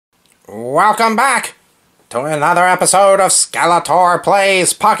Welcome back to another episode of Skeletor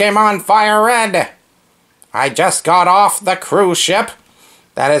Plays Pokemon Fire Red. I just got off the cruise ship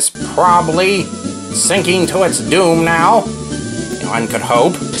that is probably sinking to its doom now. One could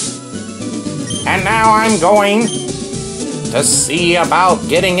hope. And now I'm going to see about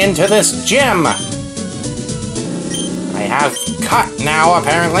getting into this gym. I have cut now,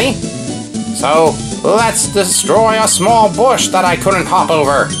 apparently. So let's destroy a small bush that I couldn't hop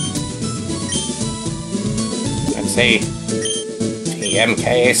over. Let's see. TM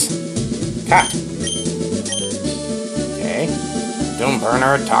case. Cut. Okay. Doom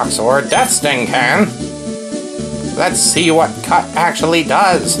Burner, Toxor, Death Sting can. Let's see what cut actually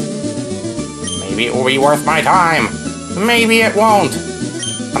does. Maybe it will be worth my time. Maybe it won't.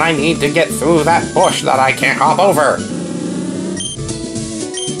 But I need to get through that bush that I can't hop over.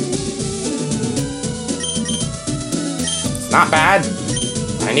 It's not bad.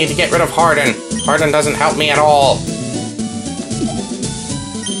 I need to get rid of Harden. Harden doesn't help me at all.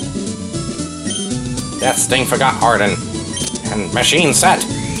 Death Sting forgot Harden. And machine set.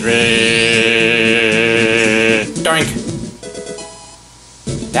 Doink.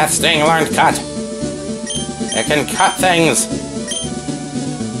 Death Sting learned cut. It can cut things.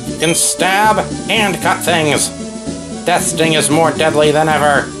 It can stab and cut things. Death Sting is more deadly than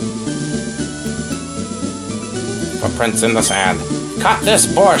ever. Footprints in the sand. Cut this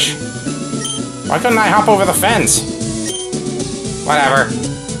bush. Why couldn't I hop over the fence? Whatever.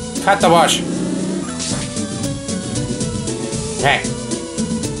 Cut the bush. Okay.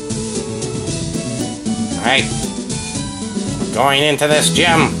 Alright. Going into this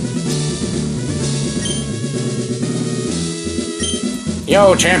gym.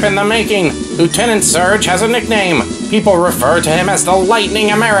 Yo, champ in the making. Lieutenant Surge has a nickname. People refer to him as the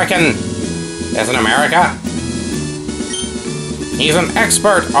Lightning American. Isn't America? He's an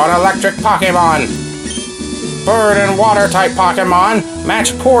expert on electric Pokemon. Bird and water type Pokemon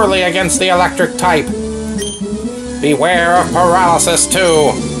match poorly against the electric type. Beware of paralysis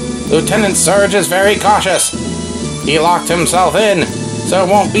too. Lieutenant Surge is very cautious. He locked himself in, so it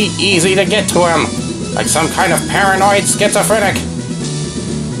won't be easy to get to him, like some kind of paranoid schizophrenic.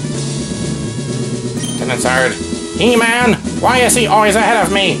 Lieutenant Surge. He-Man, why is he always ahead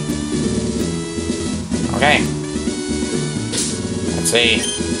of me? Okay. Let's see.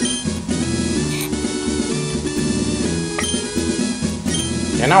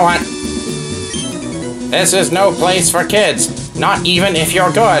 You know what? This is no place for kids, not even if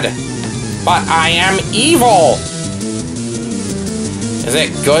you're good. But I am evil! Is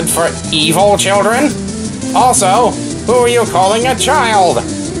it good for evil children? Also, who are you calling a child?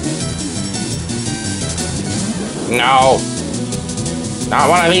 No. Not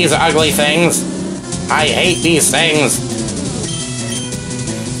one of these ugly things. I hate these things.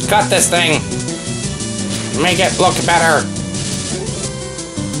 Cut this thing. Make it look better.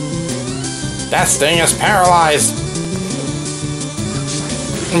 That Sting is paralyzed.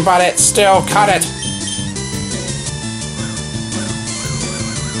 But it still cut it.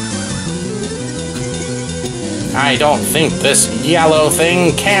 I don't think this yellow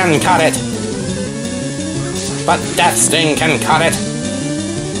thing can cut it. But Death Sting can cut it.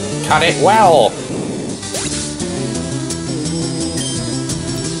 Cut it well.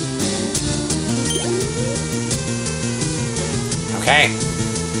 Okay.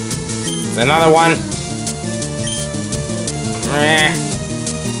 Another one.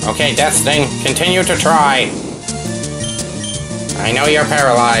 Okay, Death Sting, continue to try. I know you're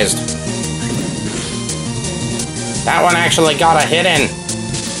paralyzed. That one actually got a hit in.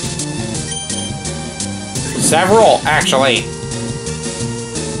 Several, actually.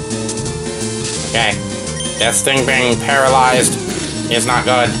 Okay. Death Sting being paralyzed is not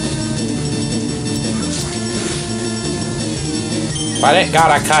good. But it got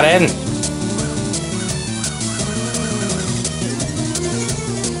a cut in.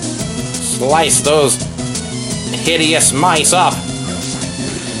 Slice those hideous mice up.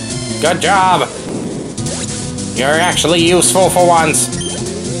 Good job. You're actually useful for once.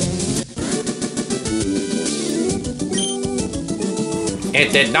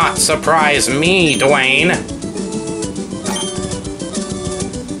 It did not surprise me, Dwayne.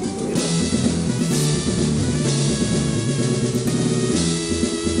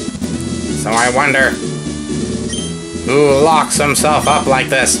 So I wonder, who locks himself up like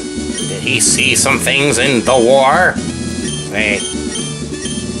this? Did he see some things in the war? They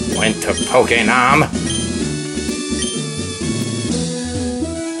went to Pokénam.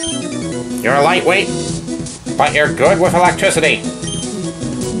 You're a lightweight, but you're good with electricity.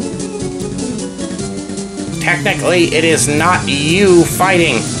 Technically, it is not you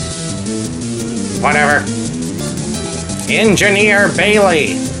fighting. Whatever. Engineer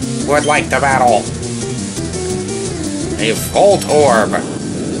Bailey would like to battle. A Volt Orb.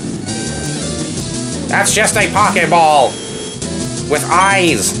 That's just a Pokeball with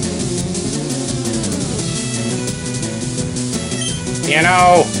eyes. You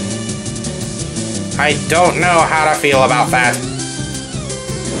know, I don't know how to feel about that.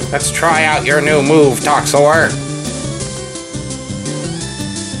 Let's try out your new move, Toxor.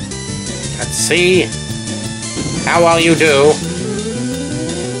 Let's see how well you do.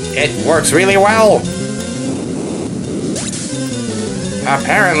 It works really well.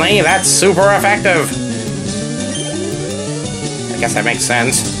 Apparently, that's super effective. I guess that makes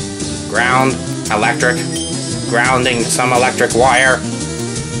sense. Ground, electric, grounding some electric wire.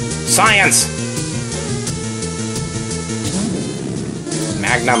 Science!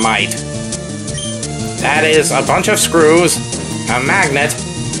 Magnemite. That is a bunch of screws, a magnet,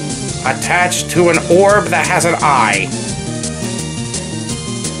 attached to an orb that has an eye.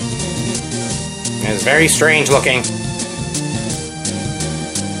 It's very strange looking.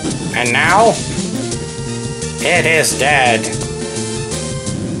 And now, it is dead.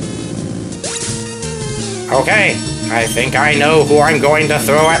 Okay, I think I know who I'm going to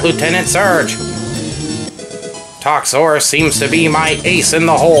throw at Lieutenant Surge. Toxor seems to be my ace in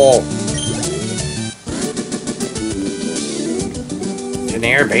the hole.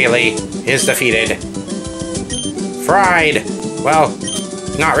 Engineer Bailey is defeated. Fried. Well,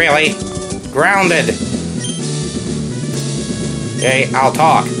 not really. Grounded. Okay, I'll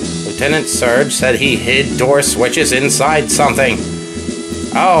talk. Lieutenant Surge said he hid door switches inside something.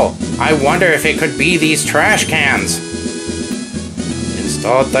 Oh, I wonder if it could be these trash cans.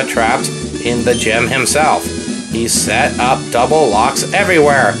 Installed the traps in the gym himself. He set up double locks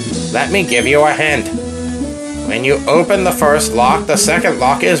everywhere. Let me give you a hint. When you open the first lock, the second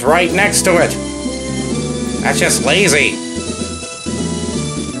lock is right next to it. That's just lazy.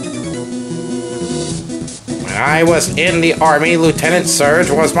 When I was in the Army, Lieutenant Surge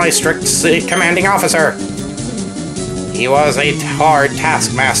was my strict commanding officer. He was a hard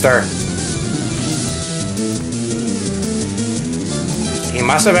taskmaster. He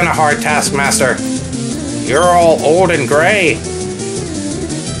must have been a hard taskmaster. You're all old and gray.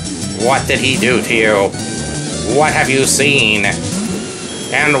 What did he do to you? What have you seen?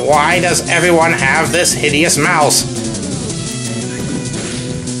 And why does everyone have this hideous mouse?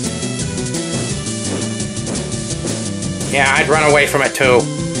 Yeah, I'd run away from it too.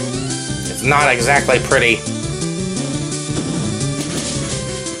 It's not exactly pretty.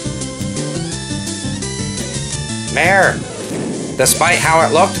 There. Despite how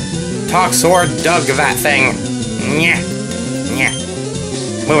it looked, Toxor dug that thing. Nyeh.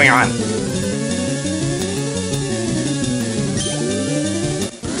 Nyeh. Moving on.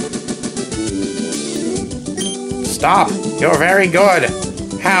 Stop. You're very good.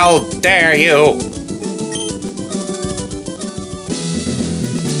 How dare you?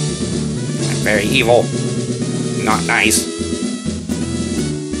 I'm very evil. Not nice.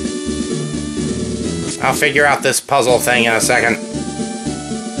 I'll figure out this puzzle thing in a second.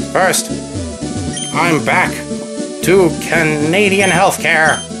 First, I'm back to Canadian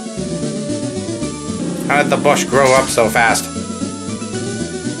healthcare. How did the bush grow up so fast?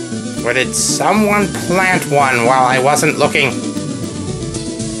 Or did someone plant one while I wasn't looking?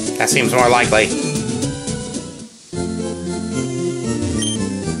 That seems more likely.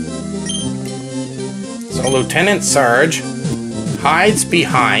 So Lieutenant Surge hides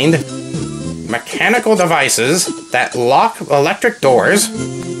behind mechanical devices that lock electric doors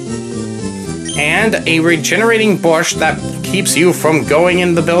and a regenerating bush that keeps you from going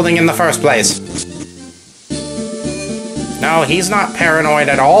in the building in the first place. No, he's not paranoid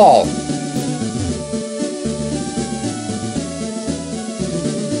at all.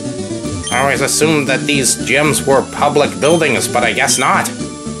 I always assumed that these gyms were public buildings, but I guess not.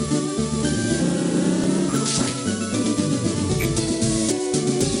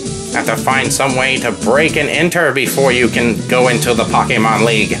 Have to find some way to break and enter before you can go into the Pokemon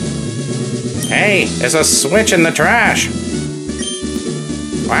League. Hey, there's a switch in the trash.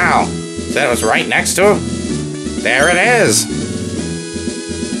 Wow, that was right next to him? There it is.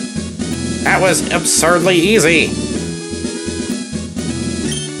 That was absurdly easy.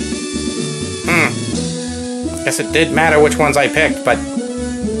 Guess it did matter which ones I picked, but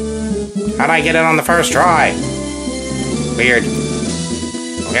how'd I get it on the first try? Weird.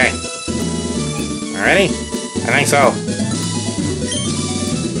 Okay. Ready? I think so.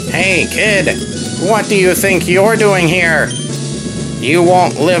 Hey, kid. What do you think you're doing here? You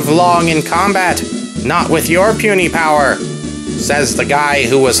won't live long in combat. Not with your puny power, says the guy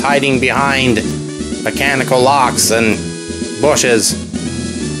who was hiding behind mechanical locks and bushes.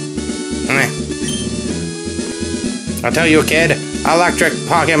 I'll tell you, kid, electric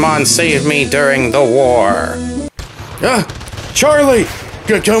Pokemon saved me during the war. Charlie!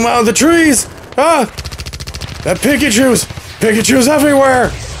 Come out of the trees! That Pikachu's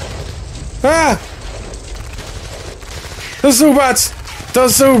everywhere! The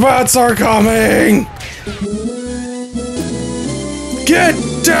Zubats are coming! Get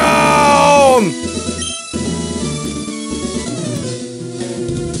down!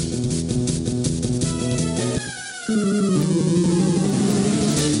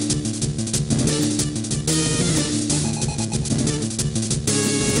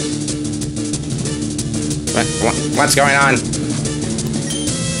 What's going on?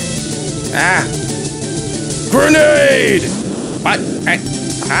 Grenade! What?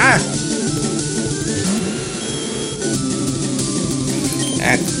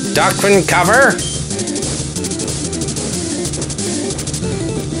 Duck and cover?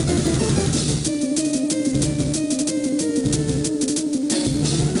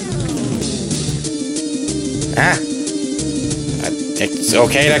 It's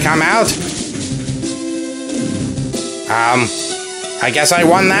okay to come out? I guess I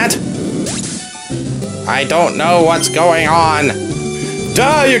won that? I don't know what's going on.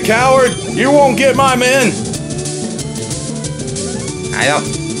 Die, you coward! You won't get my men!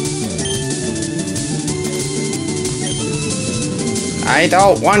 I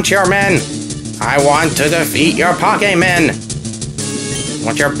don't want your men. I want to defeat your Pokémen. I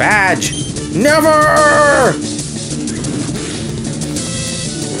want your badge. Never!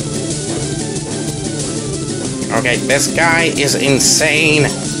 Okay, this guy is insane. I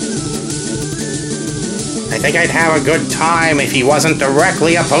think I'd have a good time if he wasn't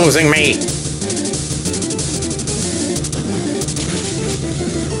directly opposing me.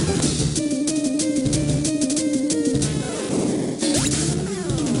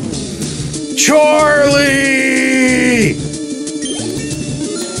 Charlie!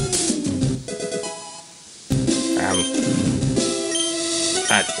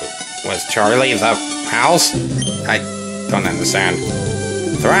 Was Charlie the house? I don't understand.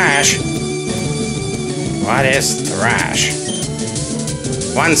 Thrash? What is Thrash?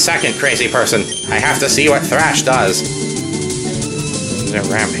 1 second, crazy person. I have to see what Thrash does. The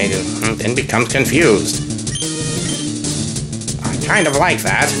rampage then becomes confused. I kind of like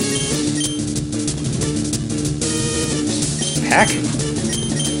that. Peck?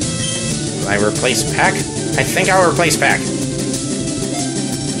 Will I replace Peck? I think I'll replace Peck.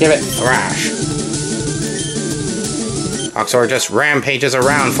 Give it Thrash. Oxor just rampages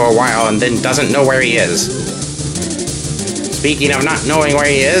around for a while and then doesn't know where he is. Speaking of not knowing where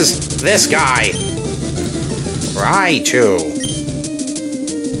he is, this guy! Raichu!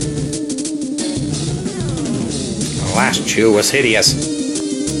 The last chew was hideous.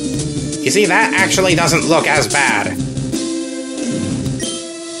 You see, that actually doesn't look as bad.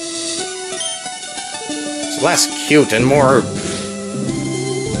 It's less cute and more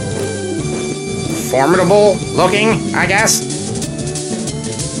formidable looking, I guess.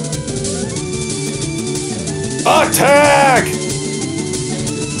 Attack!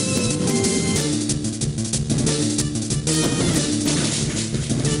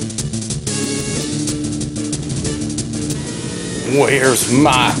 Where's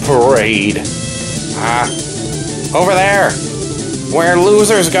my parade? Over there. Where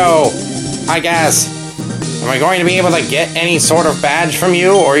losers go, I guess. Am I going to be able to get any sort of badge from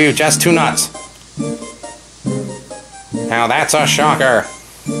you, or are you just too nuts? Now that's a shocker.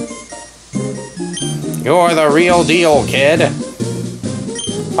 You're the real deal, kid.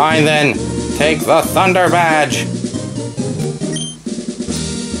 Fine then, take the Thunder Badge.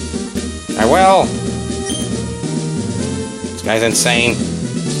 I will. This guy's insane.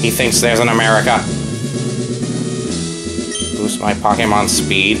 He thinks there's an America. Boost my Pokemon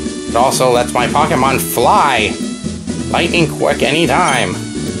speed. It also lets my Pokemon fly. Lightning quick anytime.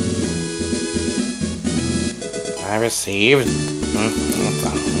 I received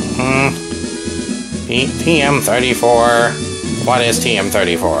TM34. What is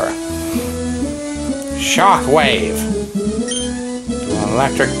TM34? Shockwave. To an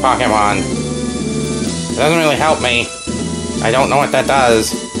electric Pokemon. It doesn't really help me. I don't know what that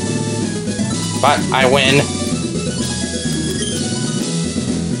does. But I win.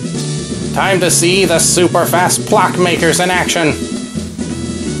 Time to see the super fast block makers in action.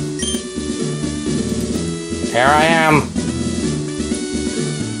 Here I am.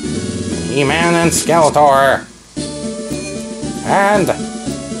 He-Man and Skeletor. And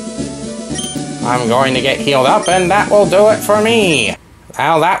I'm going to get healed up, and that will do it for me.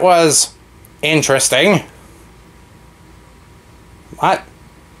 Well, that was interesting. But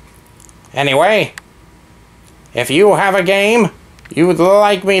anyway, if you have a game you'd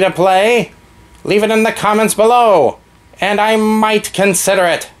like me to play, leave it in the comments below, and I might consider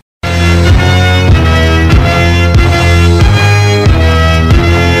it.